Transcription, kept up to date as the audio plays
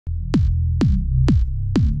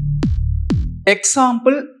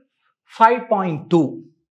Example 5.2.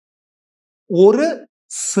 ஒரு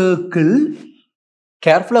circle,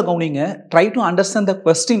 careful கவனிங்க, try to understand the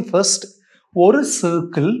question first. ஒரு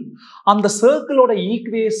circle, அந்த circle ஓட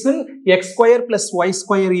equation x square plus y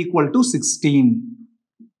square equal to 16.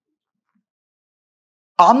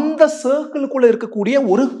 அந்த சர்க்கிளுக்குள்ள இருக்கக்கூடிய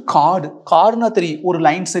ஒரு கார்டுனா தெரியும், ஒரு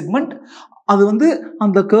லைன் செக்மெண்ட். அது வந்து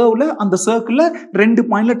அந்த கர்வ்ல அந்த சர்க்கிள்ல 2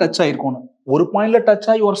 பாயிண்ட்ல டச் ஆயிருக்கணும். ஒரு பாயிண்ட்ல டச்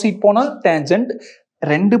ஆகி ஒரு சீட் போனா டேஞ்சன்ட்,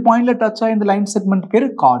 2 பாயிண்ட்ல டச் ஆகி இந்த லைன் செக்மெண்ட் பேரு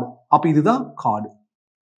கார்டு. அப்ப இதுதான் கார்டு.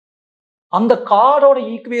 அந்த கார்டோட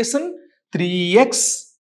equation 3x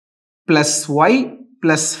plus y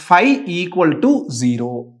plus 5 equal to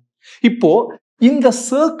 0. இப்போ இந்த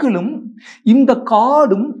சர்க்கிளும் இந்த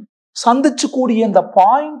கார்டும் சந்திச்சு கூடிய இந்த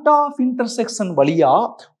பாயிண்ட் ஆஃப் இன்டர்செக்ஷன் வழியா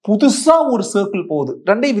புதுசா ஒரு சர்க்கிள் போகுது.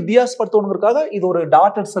 ரெண்டையும் வித்தியாசப்படுத்தணுங்கிறதுக்காக இது ஒரு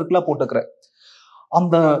டாட்டட் சர்க்கிளா போட்டுக்கிறேன்.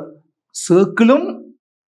 அந்த சர்க்கிளும்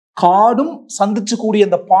கார்டும் சந்திச்சு கூடிய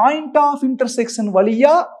இந்த பாயிண்ட் ஆஃப் இன்டர்செக்ஷன்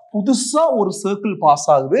வழியா புதுசா ஒரு சர்க்கிள் பாஸ்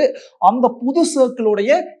ஆகுது. அந்த புது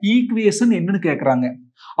சர்க்கிளோடைய ஈக்குவேஷன் என்னன்னு கேட்கறாங்க.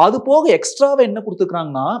 அது போக எக்ஸ்ட்ராவா என்ன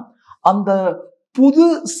கொடுத்துக்கிறாங்கன்னா, அந்த புது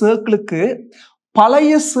சர்க்கிளுக்கு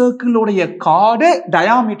பழைய சர்க்கிளோடைய கார்டு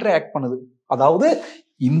டயாமீட்டரை ஆக்ட் பண்ணுது. அதாவது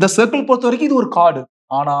இந்த சர்க்கிள் பொறுத்த வரைக்கும் இது ஒரு கார்டு,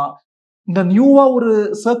 ஆனா இந்த நியூவா ஒரு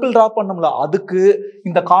சர்க்கிள் டிரா பண்ணோம்ல, அதுக்கு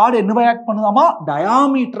இந்த கார்டு என்னவா ஆக்ட் பண்ணுதாமா,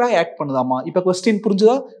 டயாமீட்டரா ஆக்ட் பண்ணுதாமா. இப்ப क्वेश्चन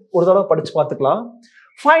புரிஞ்சுதா? ஒரு தடவை படிச்சு பார்த்துக்கலாம்.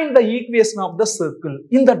 Find the equation of the circle.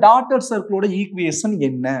 இந்த டாட்டட் சர்க்கிளோட ஈக்குவேஷன்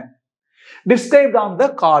என்ன? Described on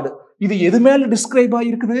the card. இது எது மேல டிஸ்கிரைப்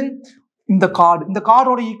ஆகிருக்குது? இந்த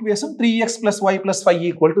கார்டோட equation 3x plus y plus 5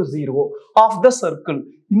 equal to 0 of the circle.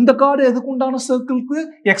 இந்த கார்டு எதுக்கு உண்டான சர்க்கிளுக்கு?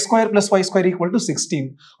 x square plus y square equal to 16.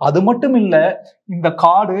 அது மட்டும் இல்ல, இந்த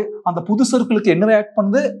கார்டு அந்த புது சர்க்கிளுக்கு என்ன ஆக்ட்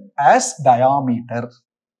பண்ணுது? as diameter.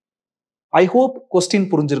 I hope question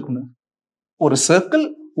புரிஞ்சிருக்குன்னு. ஒரு சர்க்கிள்,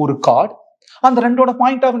 ஒரு கார்டு, அந்த ரெண்டோட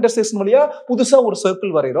பாயிண்ட் ஆஃப் இன்டர்செக்ஷன் வழியா புதுசா ஒரு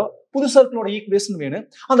சர்க்கிள் வரைகிறோம். புது சர்க்கிளோட ஈக்குவேஷன் வேணும்.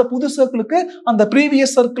 அந்த புது சர்க்கிளுக்கு அந்த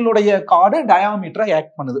ப்ரீவியஸ் சர்க்கிளோடைய கார்டு டயாமீட்டரா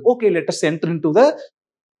ஆக்ட் பண்ணுது. Okay, let us enter into the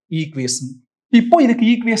equation. இப்போ இதுக்கு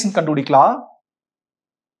ஈக்குவேஷன் கண்டுபிடிக்கலாம்.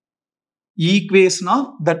 Equation of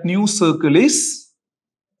that new circle is,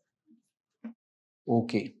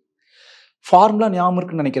 okay, formula ஞாபகம்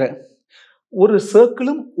இருக்குன்னு நினைக்கிறேன். ஒரு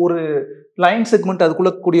சர்க்கிளும் ஒரு லைன் செக்மெண்ட்,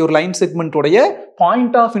 அதுக்குள்ள கூடிய ஒரு லைன் செக்மெண்டோடைய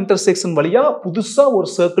பாயிண்ட் ஆஃப் இன்டர்செக்ஷன் வழியா புதுசா ஒரு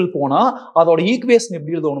சர்க்கிள் போனா அதோட ஈக்குவேஷன்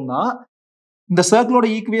எப்படி எழுதணும்னா, இந்த சர்க்கிளோட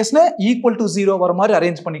ஈக்குவேஷனை ஈக்குவல் டு 0 வர மாதிரி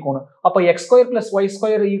அரேஞ்ச் பண்ணிக்கணும். அப்ப x square plus y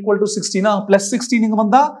square equal to 16, plus 16 இங்க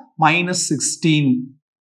வந்தா மைனஸ் 16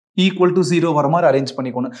 ஈக்குவல் டு 0 வர மாதிரி அரேஞ்ச்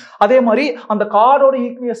பண்ணிக்கணும். அதே மாதிரி அந்த கார்டோட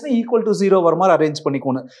ஈக்குவேஷனை ஈக்குவல் டு 0 வர மாதிரி அரேஞ்ச்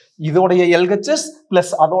பண்ணிக்கணும். இதோடைய LHS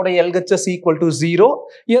பிளஸ் அதோட LHS ஈக்குவல் டு 0,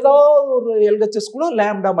 ஏதாவது ஒரு LHS கூட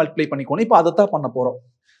லாம்டா மல்டிப்ளை பண்ணிக்கணும். இப்போ அதை தான் பண்ண போறோம்.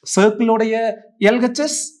 சர்க்கிளோடைய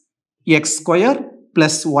LHS x square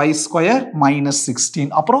plus y square minus 16,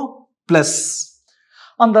 அப்புறம் பிளஸ்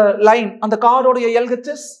அந்த லைன் அந்த கார்டோடைய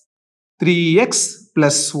LHS 3x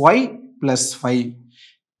plus y plus 5.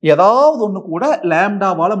 ஏதாவது ஒண்ணு கூட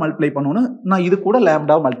லாம்டாவால மல்டிப்ளை பண்ணணும். நான் இது கூட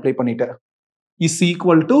லாம்டா மல்டிப்ளை பண்ணிட்டேன். Is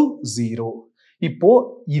equal to 0. இப்போ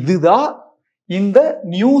இதுதான் இந்த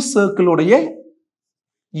நியூ சர்க்கிளோடைய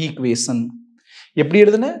ஈக்குவேஷன். எப்படி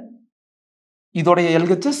எழுதுன? இதோடைய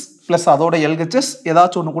LHS பிளஸ் அதோட LHS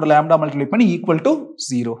ஏதாச்சும் ஒன்று கூட லாம்டா மல்டிப்ளை பண்ணி ஈக்குவல் டு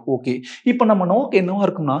 0. ஓகே, இப்போ நம்ம நோக்கு என்னவா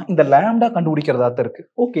இருக்கும்னா இந்த லாம்டா கண்டுபிடிக்கிறதா தான் இருக்கு.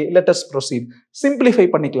 Okay, let us proceed. Simplify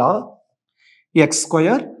பண்ணிக்கலாம். X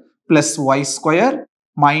square plus Y square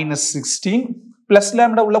minus 16 plus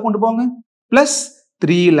lambda உள்ள கொண்டு போங்க, plus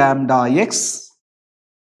 3 lambda X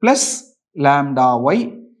plus lambda Y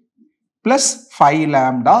plus 5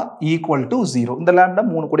 lambda equal to 0. இந்த லாம்டா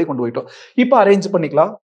 3 கூட கொண்டு போயிட்டோம். இப்போ அரேஞ்ச்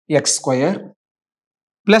பண்ணிக்கலாம். X square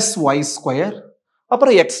plus Y square,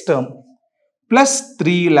 அப்புறம் X term plus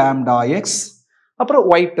 3 lambda X, அப்புறம்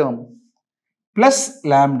Y term plus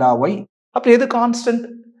lambda Y, அப்புறம் எது கான்ஸ்டன்ட்?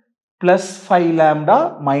 Plus 5 lambda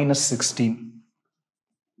minus 16.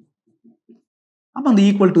 அப்ப அந்த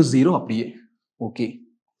ஈக்குவல் டு 0 அப்படியே. ஓகே,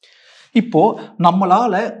 இப்போ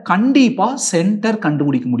நம்மளால கண்டிப்பா சென்டர்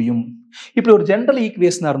கண்டுபிடிக்க முடியும். இப்படி ஒரு ஜெனரல்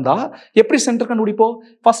ஈக்குவேஷன் இருந்தா எப்படி சென்டர் கண்டுபிடிப்போம்?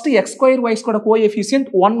 First X square Y square coefficient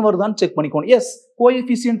 1 வருதான்னு செக் பண்ணிக்கணும். S,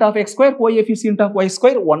 coefficient of X square coefficient of Y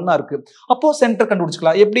square 1 இருக்கு. அப்போ சென்டர்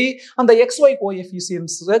கண்டுபிடிச்சுக்கலாம். எப்படி? அந்த எக்ஸ் ஒய்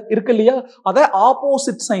கோஎஃபிஷியன்ட்ஸ் இருக்கு இல்லையா, அதை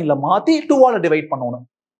ஆப்போசிட் சைன்ல மாத்தி 2ஆல டிவைட் பண்ணணும்.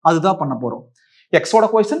 அதுதான் பண்ண போறோம். எக்ஸோட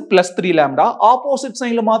கோஎஃபிஷியன்ட் பிளஸ் 3 லாம்டா, ஆப்போசிட்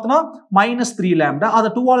சைன்ல மாத்தினா மைனஸ் 3 லாம்டா, அதை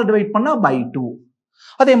 2ஆல டிவைட் பண்ணா பை 2.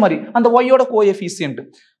 அதே மாதிரி அந்த ஒய்யோட கோஎஃபிஷியன்ட்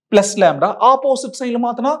பிளஸ் லாம்டா, ஆப்போசிட் சைன்ல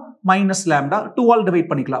மாத்தினா மைனஸ் லாம்டா, 2ஆல் டிவைட்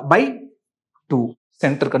பண்ணிக்கலாம் பை 2.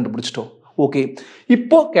 சென்டர் கண்டுபிடிச்சிட்டோம். ஓகே,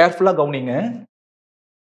 இப்போ கேர்ஃபுல்லா கவனிங்க.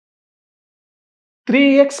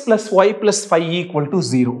 3x plus y plus 5 equal to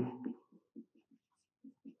 0.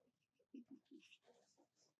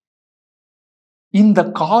 இந்த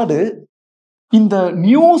கார்டு இந்த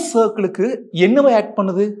நியூ சர்க்கிளுக்கு என்னவை ஆக்ட்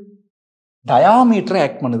பண்ணுது? டயாமீட்டரை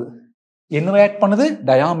ஆக்ட் பண்ணுது. என்னவை ஆக்ட் பண்ணுது?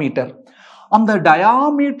 டயாமீட்டர். அந்த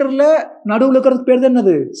டயாமீட்டர்ல நடுவில் இருக்கிறது பேர் தான்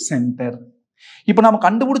என்னது? சென்டர். இப்ப நம்ம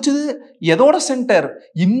கண்டுபிடிச்சது எதோட சென்டர்?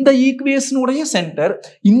 இந்த ஈக்குவேஷனுடைய சென்டர்.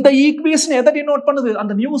 இந்த ஈக்குவேஷன் எதை டினோட் பண்ணுது?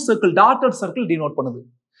 அந்த new circle, dotted circle denote பண்ணுது.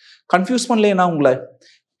 கன்ஃபியூஸ் பண்ணலையா உங்களை?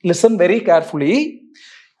 Listen very carefully.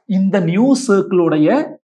 இந்த நியூ சர்க்கிளுடைய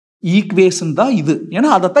ஈக்குவேஷன் தான் இது. ஏன்னா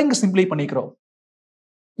அதைத்தான் இங்க சிம்பிளை பண்ணிக்கிறோம்.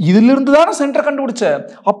 இதுல இருந்து தானே சென்டர் கண்டுபிடிச்ச.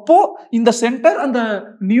 அப்போ இந்த சென்டர் அந்த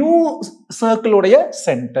நியூ சர்க்கிளுடைய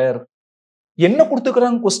சென்டர். என்ன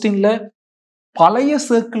கொடுத்துக்கிறாங்க கொஸ்டின்ல? பழைய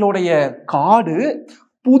சர்க்கிளுடைய கார்டு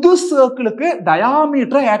புது சர்க்கிளுக்கு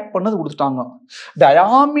டயாமீட்டரை ஆக்ட் பண்ணது கொடுத்துட்டாங்க.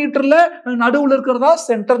 டயாமீட்டர்ல நடுவுல இருக்கிறதா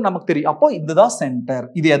சென்டர் நமக்கு தெரியும். அப்போ இதுதான் சென்டர்.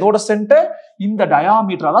 இது எதோட சென்டர்? இந்த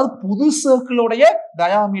டயாமீட்டர், அதாவது புது சர்க்கிளுடைய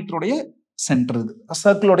டயாமீட்டருடைய சென்டர். இது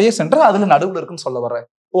சர்க்கிளுடைய சென்டர், அதுல நடுவுல இருக்குன்னு சொல்ல வர்றேன்.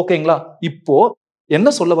 ஓகேங்களா? இப்போ என்ன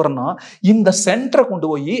சொல்ல வரேன்னா, இந்த சென்டரை கொண்டு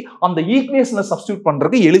போய் அந்த ஈக்குவேஷன்ல சப்ஸ்டிட்யூட்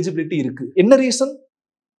பண்றதுக்கு எலிஜிபிலிட்டி இருக்கு. என்ன ரீசன்?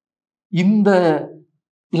 இந்த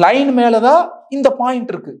லைன் மேலதான் இந்த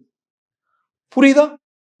பாயிண்ட் இருக்கு. புரியுதா?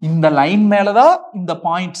 இந்த லைன் மேலதான் இந்த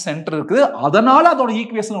பாயிண்ட் சென்டர் இருக்கு. அதனால அதோட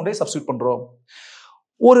ஈக்குவேஷன் கொண்டு போய் சப்ஸ்டிட்யூட் பண்றோம்.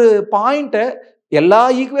 ஒரு பாயிண்ட எல்லா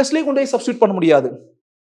ஈக்குவேஷன்லயும் கொண்டு போய் சப்ஸ்டிட்யூட் பண்ண முடியாது.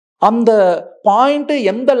 அந்த பாயிண்ட்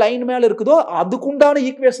எந்த லைன் மேல இருக்குதோ அதுக்குண்டான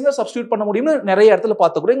ஈக்குவேஷனை சப்ஸ்டிட்யூட் பண்ண முடியும்னு நிறைய இடத்துல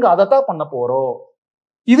பார்த்துக்கிறோம். இங்க அதை தான் பண்ண போறோம்.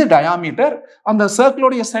 இது டயாமீட்டர். அந்த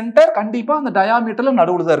சர்க்கிளோடைய சென்டர் கண்டிப்பா அந்த டயாமீட்டர்ல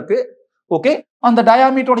நடுவுல தான் இருக்கு. ஓகே, அந்த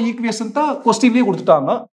டயாமீட்டரோட ஈக்குவேஷன் தான் கொஸ்டின்லயே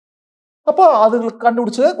கொடுத்துட்டாங்க. அப்போ அது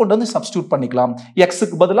கண்டுபிடிச்சதை கொண்டு வந்து சப்ஸ்டிட்யூட் பண்ணிக்கலாம்.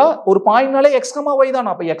 எக்ஸுக்கு பதிலா ஒரு பாயிண்ட்னாலே எக்ஸ் கமா ஒய் தான்.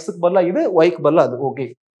 அப்ப எக்ஸுக்கு பதிலா இது, ஒய்க்கு பதிலா அது. Okay,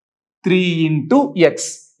 3 into x.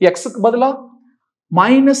 எக்ஸுக்கு பதிலா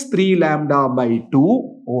minus 3 lambda by 2.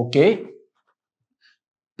 Okay,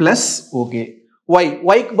 plus okay,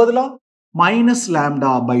 ஒய்க்கு பதிலா minus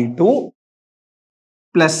lambda by 2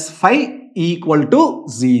 plus 5 equal to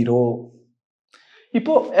 0.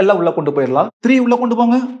 இப்போ எல்லாம் உள்ள கொண்டு போயிடலாம். 3 உள்ள கொண்டு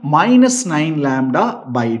போங்க. minus 9 lambda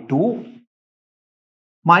by 2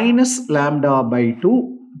 minus lambda by 2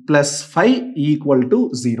 plus 5 equal to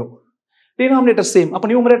 0. Denominator same. அப்ப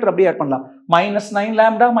numerator அப்படியே ஆட் பண்ணலாம். minus 9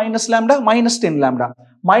 lambda minus lambda minus 10 lambda.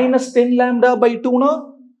 minus 10 lambda by 2 னா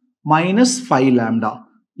minus 5 lambda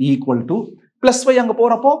equal to plus 5 அங்க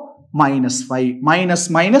போறப்போ minus 5. minus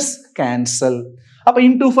minus cancel. அப்ப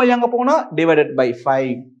into 5 அங்க போனா divided by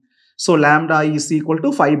 5. So lambda is equal to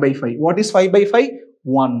 5 by 5. What is 5 by 5?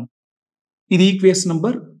 1. இது equation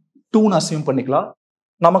number 2 னு assume பண்ணிக்கலாம்.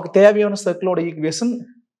 நமக்கு தேவையான சர்க்கிளோட ஈக்குவேஷன்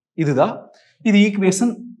இதுதான். இது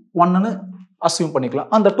ஈக்குவேஷன் 1 னு அஸ்யூம் பண்ணிக்கலாம்.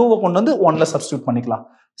 அந்த 2 கொண்டு வந்து 1ல சப்ஸ்டிட்யூட் பண்ணிக்கலாம்.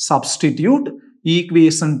 Substitute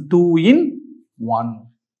equation 2 in 1.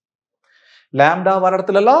 lambda வர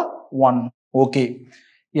இடத்துல எல்லாம் 1. Okay,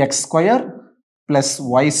 x square plus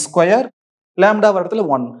y square, lambda வர இடத்துல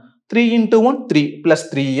 1. 3 into 1 3 plus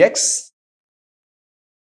 3x,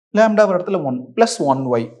 lambda வர இடத்துல 1 plus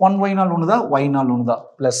 1y. 1y நாள் ஒண்ணுதா, y நாள் ஒண்ணுதா,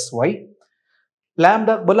 plus y.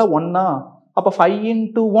 lambda பதிலா 1 அப்ப 5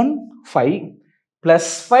 into 1 5 plus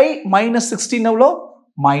 5 minus 16 எவ்வளோ?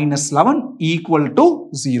 minus 11 equal to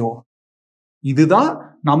 0. இதுதான்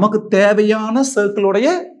நமக்கு தேவையான சர்க்கிளோடைய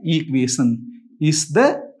equation. Is the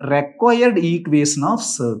required equation of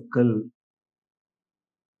circle.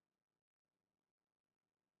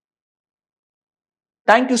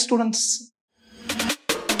 Thank you, students.